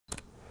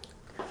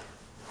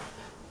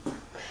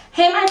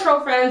Hey my curl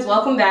friends,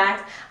 welcome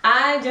back.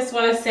 I just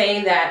want to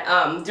say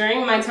that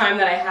during my time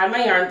that I had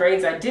my yarn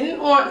braids, I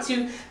didn't want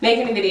to make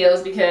any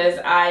videos because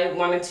I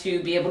wanted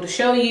to be able to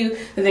show you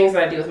the things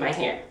that I do with my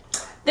hair.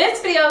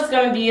 This video is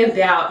going to be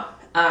about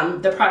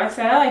the products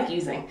that I like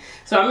using.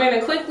 So I'm going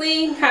to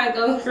quickly kind of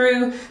go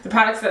through the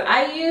products that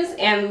I use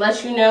and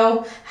let you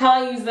know how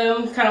I use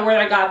them, kind of where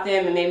I got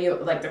them, and maybe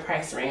like the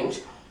price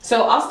range.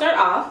 So I'll start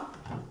off.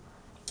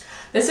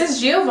 This is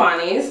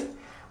Giovanni's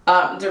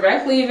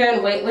Direct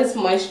Leave-In Weightless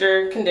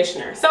Moisture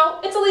Conditioner.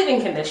 So it's a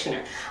leave-in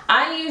conditioner.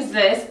 I use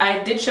this. I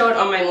did show it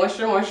on my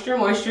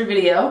moisture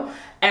video,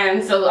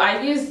 and so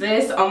I use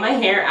this on my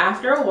hair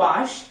after a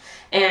wash,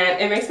 and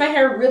it makes my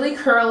hair really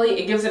curly.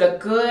 It gives it a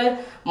good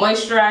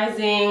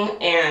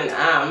moisturizing,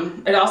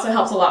 and it also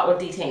helps a lot with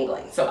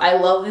detangling. So I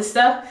love this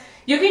stuff.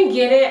 You can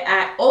get it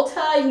at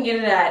Ulta, you can get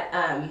it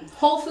at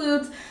Whole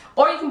Foods,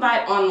 or you can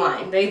buy it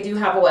online. They do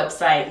have a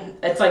website.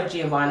 It's like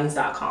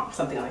giovannis.com,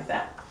 something like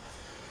that.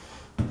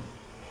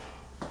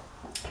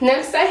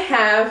 Next I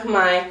have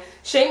my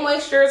Shea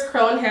Moisture's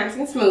Curl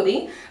Enhancing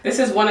Smoothie. This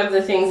is one of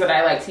the things that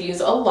I like to use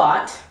a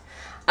lot.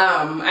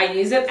 I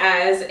use it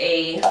as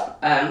a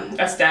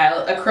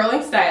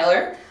curling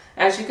styler,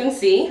 as you can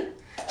see.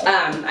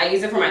 I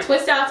use it for my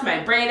twist outs,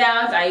 my braid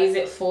outs. I use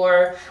it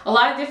for a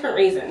lot of different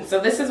reasons. So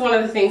this is one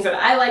of the things that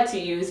I like to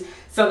use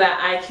so that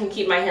I can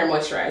keep my hair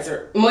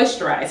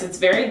moisturized. It's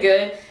very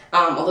good.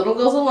 A little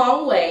goes a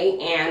long way,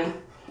 and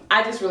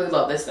I just really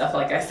love this stuff,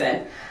 like I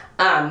said.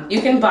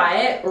 You can buy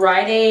it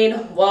Rite Aide,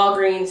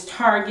 Walgreens,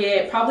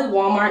 Target, probably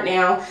Walmart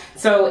now.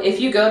 So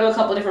if you go to a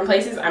couple different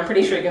places, I'm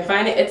pretty sure you can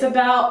find it. It's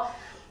about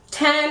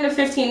 $10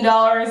 to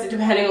 $15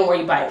 depending on where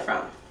you buy it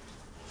from.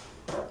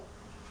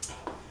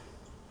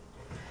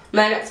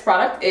 My next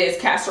product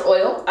is Castor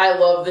Oil. I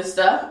love this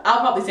stuff. I'll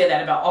probably say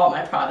that about all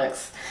my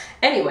products.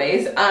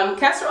 Anyways,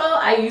 Castor Oil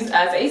I use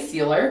as a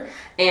sealer,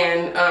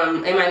 and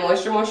in my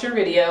moisture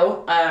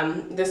video,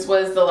 this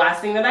was the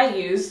last thing that I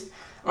used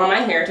on my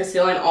hair to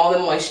seal in all the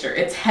moisture.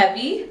 It's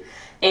heavy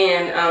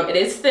and it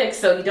is thick,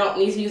 so you don't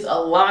need to use a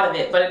lot of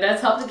it, but it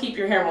does help to keep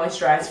your hair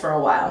moisturized for a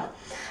while.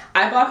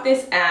 I bought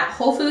this at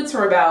Whole Foods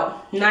for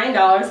about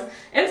 $9,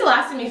 and it's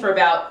lasted me for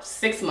about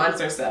 6 months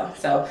or so.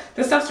 So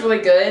this stuff's really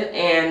good,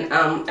 and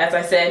as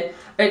I said,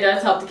 it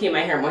does help to keep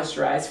my hair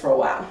moisturized for a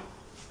while.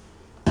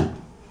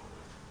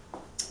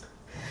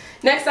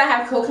 Next I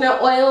have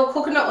coconut oil.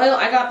 Coconut oil,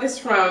 I got this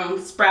from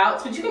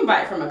Sprouts, but you can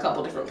buy it from a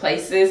couple different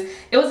places.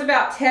 It was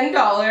about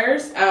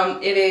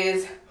 $10. It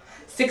is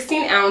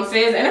 16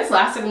 ounces, and it's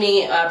lasted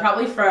me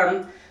probably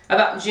from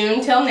about June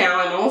till now.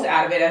 I'm almost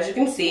out of it, as you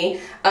can see.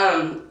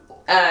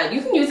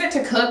 You can use it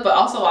to cook, but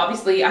also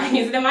obviously I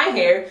use it in my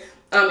hair.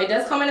 It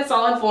does come in a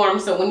solid form,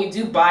 so when you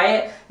do buy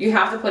it, you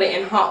have to put it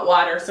in hot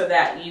water so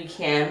that you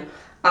can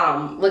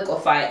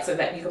liquefy it so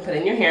that you can put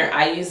it in your hair.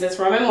 I use this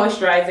for my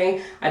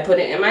moisturizing. I put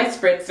it in my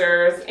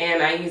spritzers,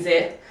 and I use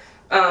it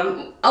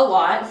a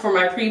lot for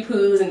my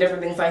pre-poos and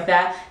different things like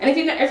that. And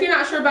if you're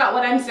not sure about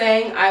what I'm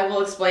saying, I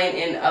will explain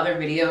in other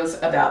videos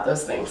about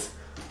those things.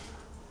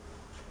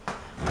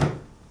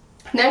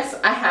 Next,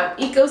 I have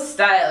Eco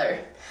Styler.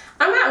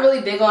 I'm not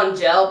really big on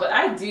gel, but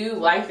I do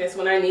like this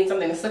when I need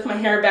something to slick my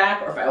hair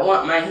back, or if I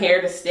want my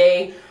hair to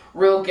stay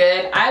real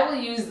good. I will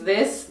use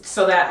this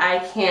so that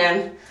I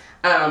can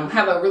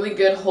have a really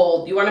good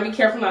hold. You want to be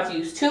careful not to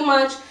use too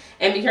much,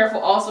 and be careful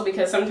also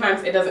because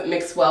sometimes it doesn't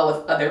mix well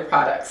with other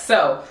products.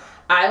 So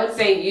I would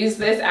say use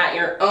this at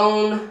your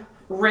own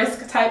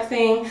risk type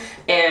thing,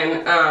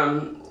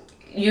 and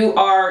you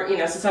are,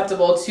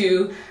 susceptible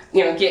to,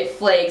 get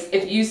flakes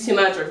if you use too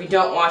much or if you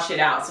don't wash it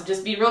out. So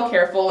just be real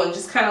careful and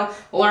just kind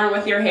of learn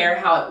with your hair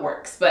how it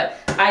works. But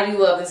I do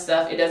love this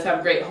stuff. It does have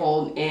a great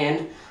hold,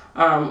 and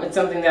it's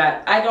something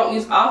that I don't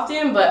use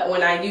often, but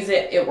when I use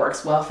it, it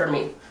works well for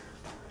me.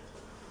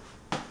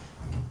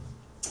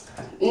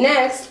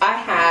 Next, I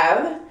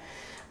have,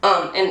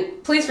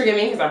 and please forgive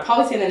me because I'm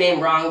probably saying the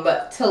name wrong,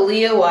 but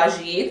Taliah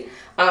Waajid.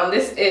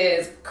 This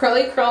is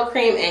Curly Curl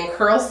Cream and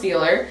Curl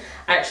Sealer.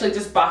 I actually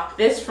just bought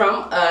this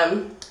from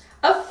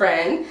a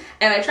friend,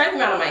 and I tried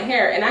them out on my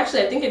hair, and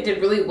actually I think it did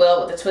really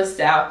well with the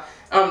twist out.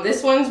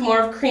 This one's more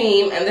of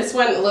cream, and this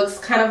one looks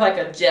kind of like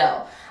a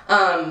gel.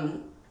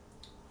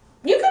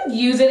 You could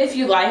use it if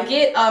you like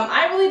it.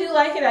 I really do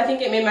like it. I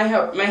think it made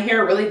my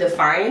hair really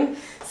defined.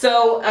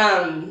 So,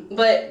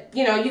 but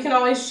you can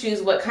always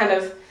choose what kind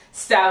of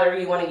styler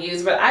you want to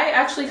use. But I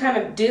actually kind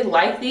of did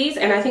like these,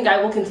 and I think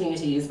I will continue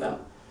to use them.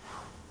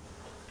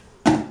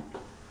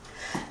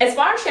 As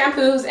far as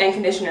shampoos and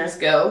conditioners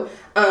go,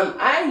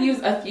 I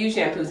use a few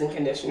shampoos and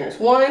conditioners.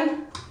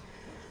 One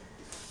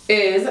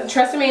is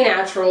Tresseme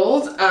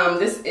Naturals.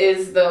 This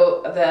is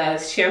the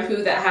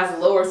shampoo that has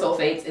lower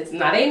sulfates. It's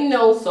not a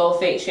no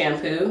sulfate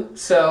shampoo,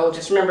 so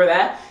just remember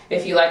that.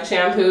 If you like a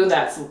shampoo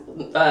that's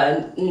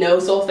no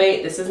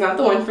sulfate, this is not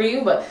the one for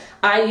you, but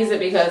I use it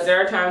because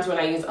there are times when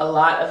I use a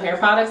lot of hair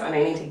products and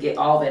I need to get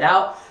all of it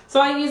out.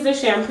 So I use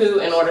this shampoo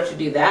in order to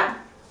do that.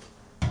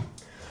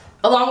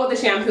 Along with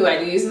the shampoo, I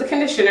do use the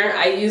conditioner.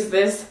 I use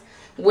this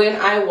when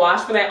I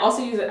wash, but I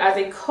also use it as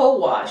a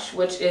co-wash,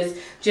 which is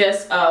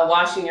just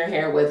washing your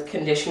hair with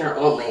conditioner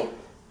only.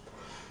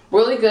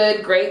 Really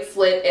good, great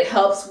slip. It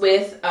helps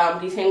with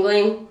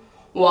detangling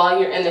while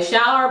you're in the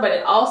shower, but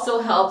it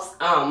also helps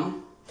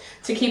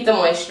to keep the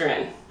moisture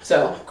in.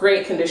 So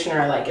great conditioner,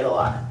 I like it a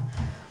lot.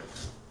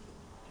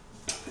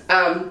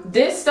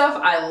 This stuff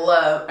I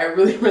love, I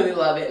really, really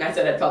love it, and I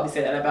said I'd probably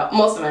say that about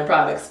most of my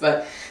products,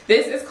 but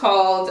this is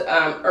called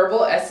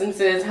Herbal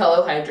Essences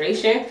Hello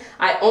Hydration.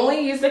 I only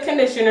use the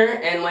conditioner,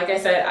 and like I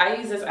said, I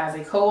use this as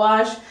a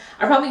co-wash.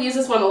 I probably use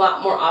this one a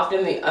lot more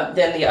often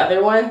than the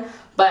other one,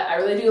 but I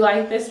really do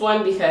like this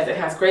one because it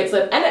has great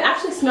slip, and it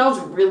actually smells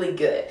really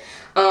good.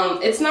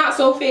 It's not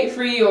sulfate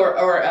free or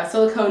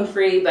silicone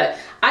free, but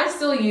I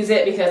still use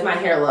it because my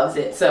hair loves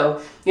it.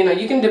 So, you know,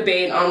 you can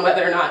debate on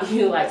whether or not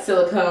you like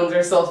silicones or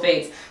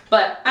sulfates,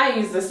 but I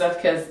use this stuff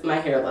because my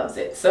hair loves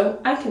it.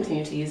 So I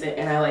continue to use it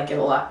and I like it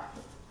a lot.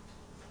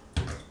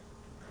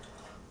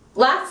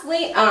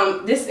 Lastly,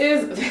 this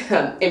is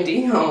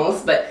empty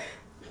almost, but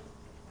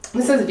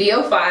this is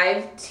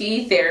VO5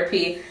 Tea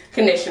Therapy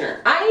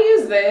Conditioner. I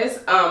use this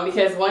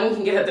because one, you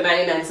can get it at the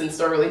 99-cent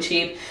store really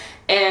cheap.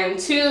 And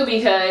two,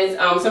 because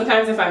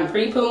sometimes if I'm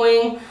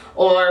pre-pooing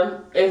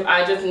or if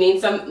I just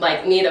need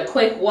need a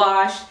quick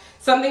wash,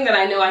 something that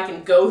I know I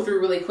can go through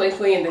really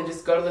quickly and then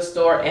just go to the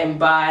store and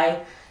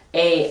buy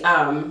a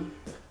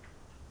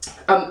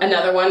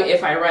another one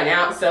if I run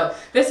out. So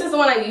this is the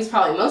one I use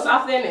probably most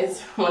often.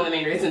 It's one of the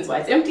main reasons why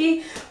it's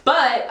empty.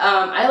 But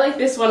I like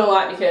this one a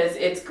lot because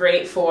it's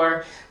great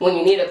for when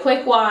you need a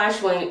quick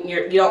wash, when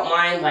you don't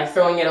mind like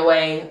throwing it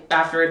away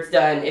after it's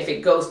done if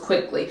it goes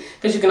quickly,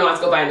 because you can always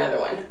go buy another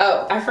one.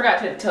 Oh, I forgot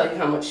to tell you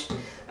how much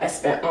I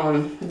spent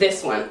on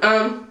this one.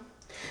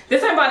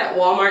 This I bought at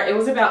Walmart. It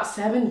was about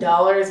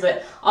 $7,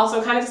 but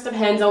also kind of just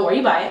depends on where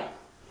you buy it.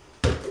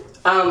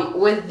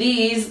 With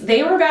these,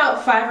 they were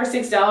about $5 or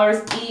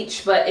 $6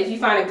 each, but if you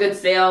find a good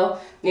sale,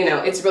 you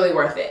know, it's really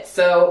worth it.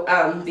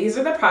 So these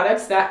are the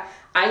products that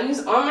I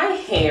use on my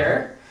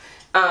hair.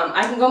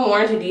 I can go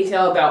more into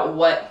detail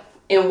about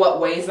in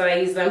what ways that I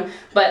use them,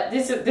 but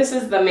these are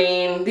the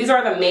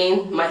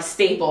main my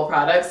staple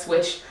products,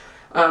 which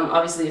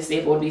obviously a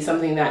staple would be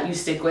something that you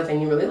stick with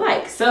and you really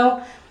like.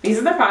 So these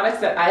are the products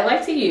that I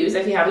like to use.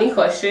 If you have any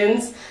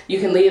questions, you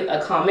can leave a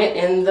comment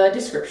in the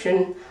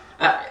description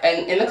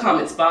and in the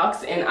comments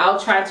box, and I'll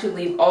try to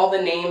leave all the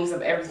names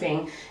of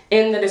everything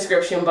in the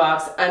description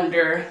box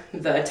under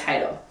the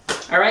title.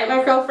 All right,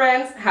 my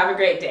girlfriends, have a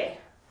great day.